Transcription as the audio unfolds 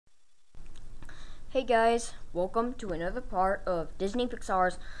Hey guys, welcome to another part of Disney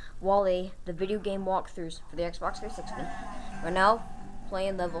Pixar's WALL-E, the video game walkthroughs for the Xbox 360. We're now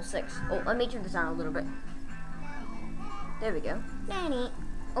playing level 6. Oh, let me turn this down a little bit. There we go. Nanny.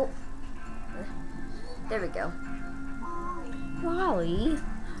 Oh, there we go. WALL-E.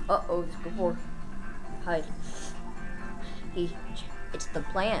 Uh-oh, let's go forward. Hide. It's the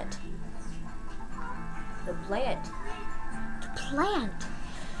plant. The plant. The plant.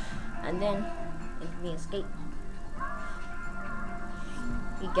 And then the escape.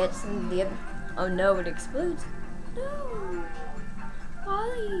 He gets in the other. Oh no, it explodes. No,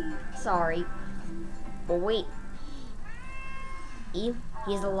 WALL-E. Sorry, but wait. He's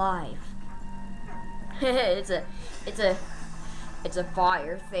alive. it's a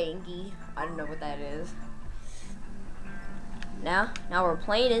fire thingy. I don't know what that is. Now we're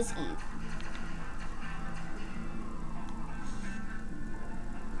playing as Eve.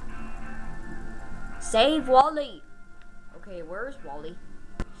 Save WALL-E! Okay, where's WALL-E?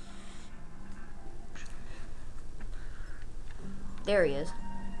 There he is.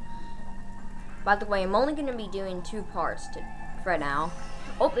 By the way, I'm only going to be doing 2 parts for now.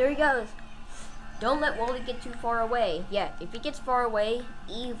 Oh, there he goes. Don't let WALL-E get too far away. Yeah, if he gets far away,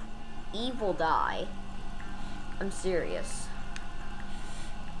 Eve will die. I'm serious.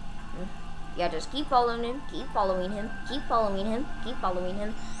 Yeah, just keep following him, keep following him, keep following him, keep following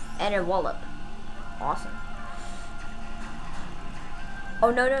him, and a wallop. Awesome.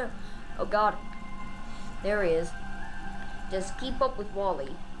 Oh no. Oh god. There he is. Just keep up with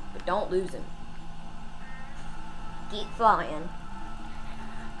WALL-E, but don't lose him. Keep flying.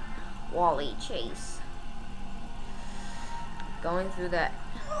 WALL-E chase. Going through that.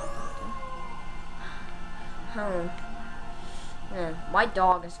 My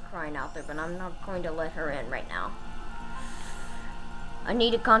dog is crying out there, but I'm not going to let her in right now. I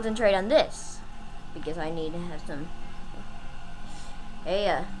need to concentrate on this. Because I need to have some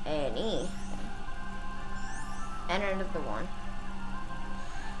A&E. And another one.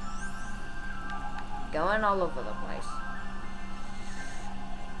 Going all over the place.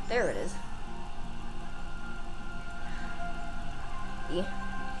 There it is. Yeah.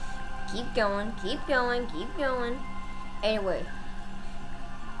 Keep going, keep going, keep going. Anyway.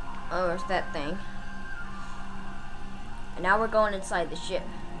 Oh, there's that thing. And now we're going inside the ship.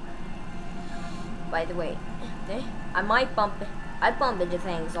 By the way, I bump into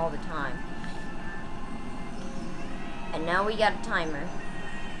things all the time. And now we got a timer.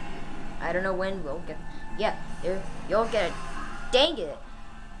 I don't know when we'll get. Yeah, there. You'll get it. Dang it!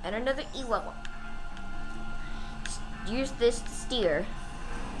 And another E-level. Use this to steer.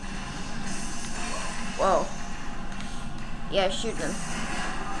 Whoa. Yeah, shoot them.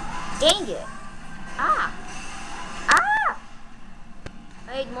 Dang it! Ah!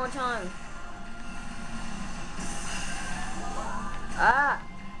 I need more time. Ah!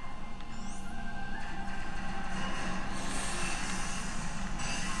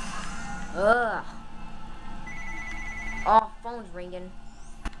 Ugh. Oh, phone's ringing.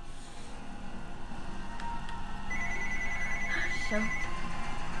 So,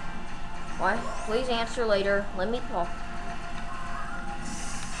 what? Please answer later. Let me call.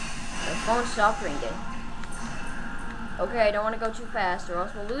 The phone stopped ringing. Okay, I don't want to go too fast or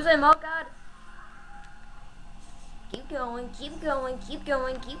else we'll lose him. Oh god! Keep going, keep going, keep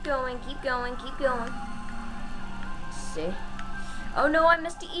going, keep going, keep going, keep going. See? Oh no, I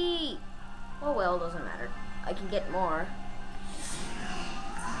missed the E! Oh well, doesn't matter. I can get more.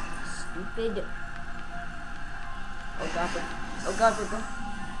 Stupid. Oh god, we're going.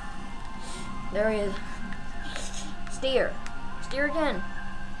 There he is. Steer. Steer again.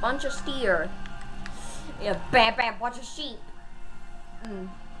 Bunch of steer. Yeah, bam, bunch of sheep.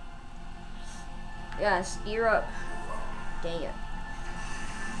 Yeah, steer up. Dang it.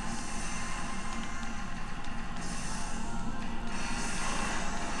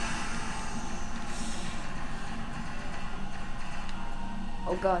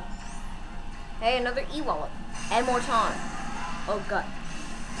 Oh god. Hey, another E-wallet. And more time. Oh god.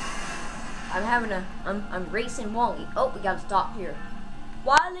 I'm racing WALL-E. Oh, we gotta stop here.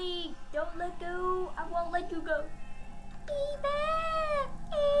 WALL-E, don't let go. I won't let you go. Eva.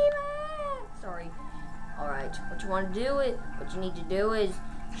 Sorry. Alright, what you need to do is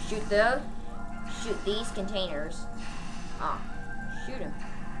shoot these containers. Shoot him.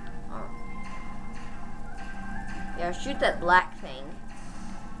 Yeah, shoot that black thing.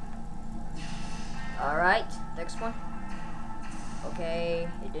 Alright, next one. Okay,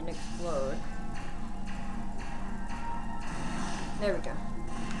 it didn't explode. There we go.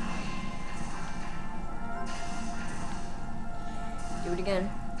 Do it again.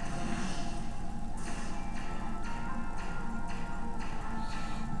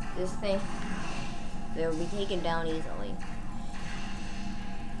 this thing, they'll be taken down easily.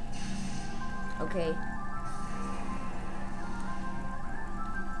 Okay.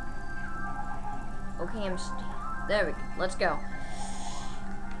 Okay, there we go. Let's go.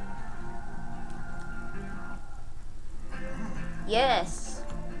 Yes!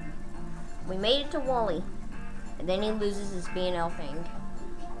 We made it to Wally. And then he loses his B&L thing.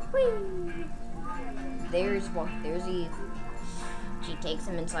 Whee! There's Eve. She takes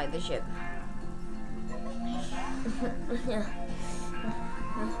him inside the ship.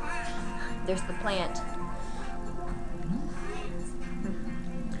 There's the plant.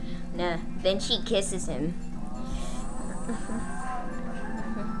 Nah, then she kisses him.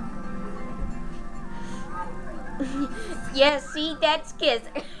 Yeah, see, that's kiss.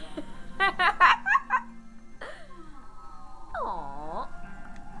 Aww.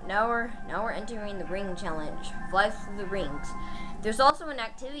 Now we're entering the ring challenge. Fly through the rings. There's also an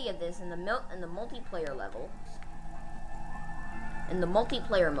activity of this in the multiplayer levels. In the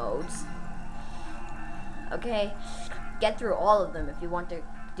multiplayer modes. Okay, get through all of them if you want to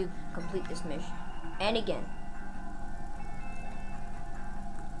complete this mission. And again.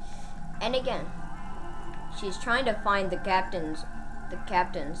 And again. She's trying to find the captains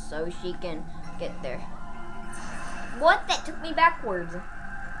so she can get there. What? That took me backwards.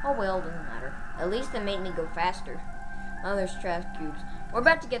 Oh well, doesn't matter. At least it made me go faster. Oh, there's trash cubes. We're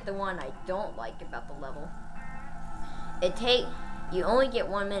about to get the one I don't like about the level. You only get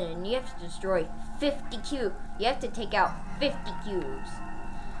 1 minute and you have to destroy 50 cubes. You have to take out 50 cubes.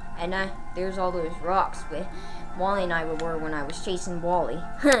 And there's all those rocks where Wally and I were when I was chasing Wally.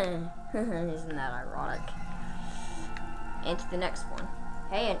 Isn't that ironic? And to the next one.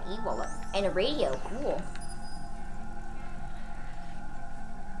 Hey, an e-wallet and a radio. Cool.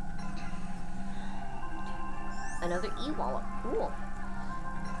 Another e-wallet. Cool.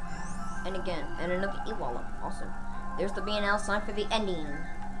 And again, and another e-wallet. Awesome. There's the B&L sign for the ending.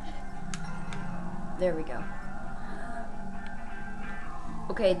 There we go.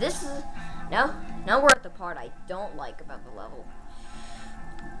 Okay, this is now we're at the part I don't like about the level.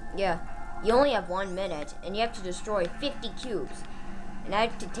 Yeah, you only have 1 minute and you have to destroy 50 cubes. And I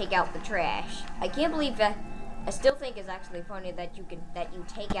have to take out the trash. I can't believe that. I still think it's actually funny that you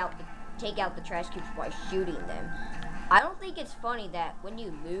take out the trash cubes by shooting them. I don't think it's funny that when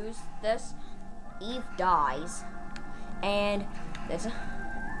you lose this, Eve dies. And that's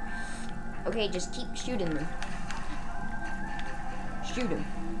okay, just keep shooting them. Shoot them.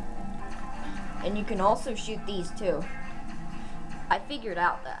 And you can also shoot these too. I figured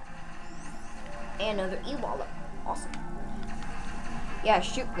out that. And another e-wallet. Awesome. Yeah,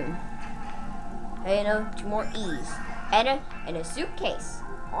 shoot them. Hey, no, 2 more E's. And a suitcase.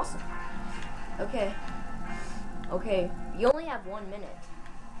 Awesome. Okay. Okay, you only have 1 minute.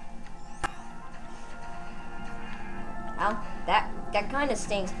 Well, that kind of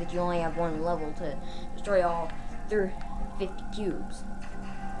stinks that you only have 1 level to destroy all through 50 cubes.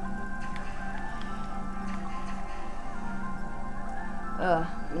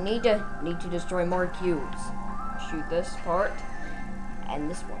 We need to destroy more cubes. Shoot this part and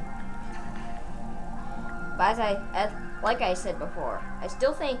this one. But like I said before, I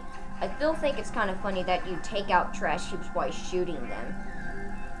still think it's kind of funny that you take out trash cubes by shooting them.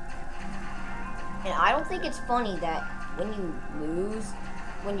 And I don't think it's funny that when you lose,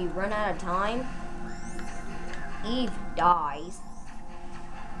 when you run out of time, Eve dies.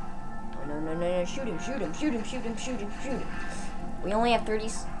 Oh, no, shoot him. We only have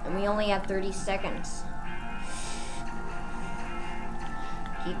 30 seconds.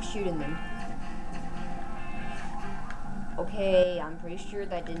 Keep shooting them. Okay, I'm pretty sure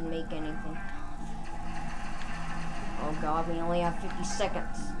that didn't make anything. Oh god, we only have 50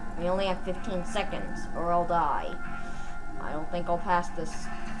 seconds. We only have 15 seconds, or I'll die. I don't think I'll pass this.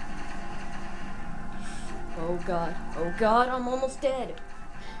 Oh god, I'm almost dead.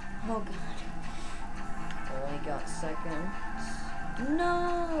 Oh god. Only got seconds.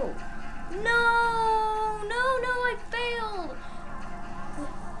 No, I failed.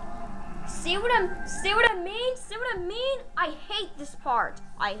 See what I mean? I hate this part.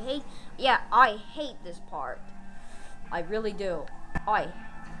 I hate this part. I really do.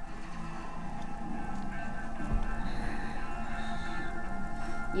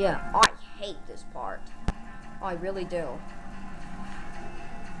 Yeah, I hate this part. I really do.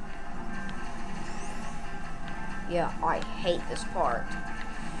 Yeah, I hate this part.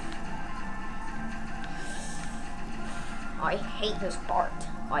 I hate this part.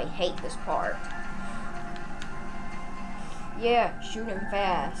 I hate this part. Yeah, shoot him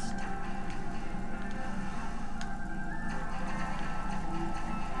fast.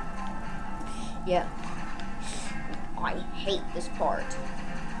 Yeah. I hate this part.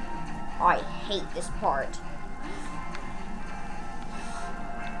 I hate this part.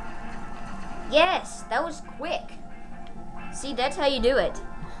 Yes, that was quick. See, that's how you do it.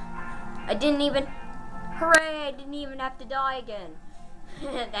 I didn't even... Hooray, I didn't even have to die again.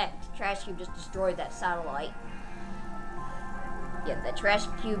 That trash cube just destroyed that satellite. Yeah, that trash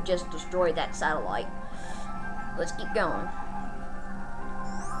cube just destroyed that satellite. Let's keep going.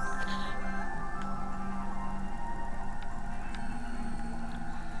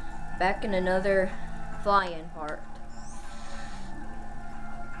 Back in another fly-in part.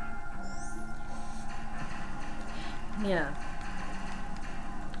 Yeah.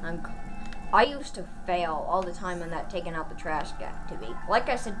 I used to fail all the time in that taking out the trash activity. Like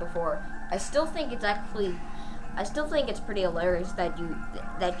I said before, I still think it's pretty hilarious that you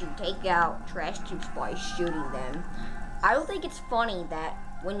take out trash cubes by shooting them. I don't think it's funny that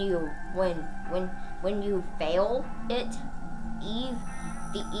when you fail it,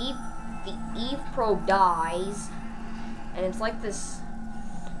 the Eve probe dies, and it's like this.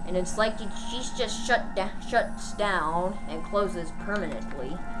 And it's like she's just shuts down and closes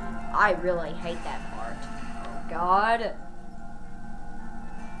permanently. I really hate that part. Oh God.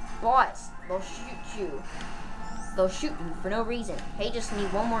 Boss, they'll shoot you. They'll shoot you for no reason. Hey, just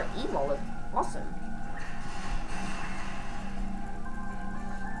need one more E-wallet. Awesome.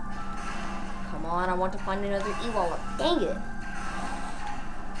 Come on, I want to find another E-wallet. Dang it.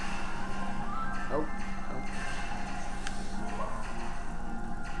 Oh.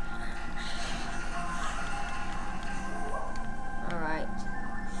 Alright.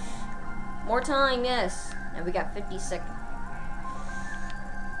 More time, yes. And we got 50 seconds.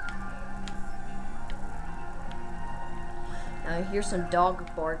 Now I hear some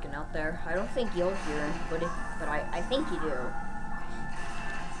dog barking out there. I don't think you'll hear him, but I think you do.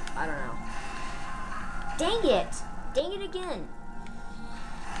 I don't know. Dang it! Dang it again!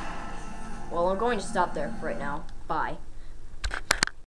 Well, I'm going to stop there right now. Bye.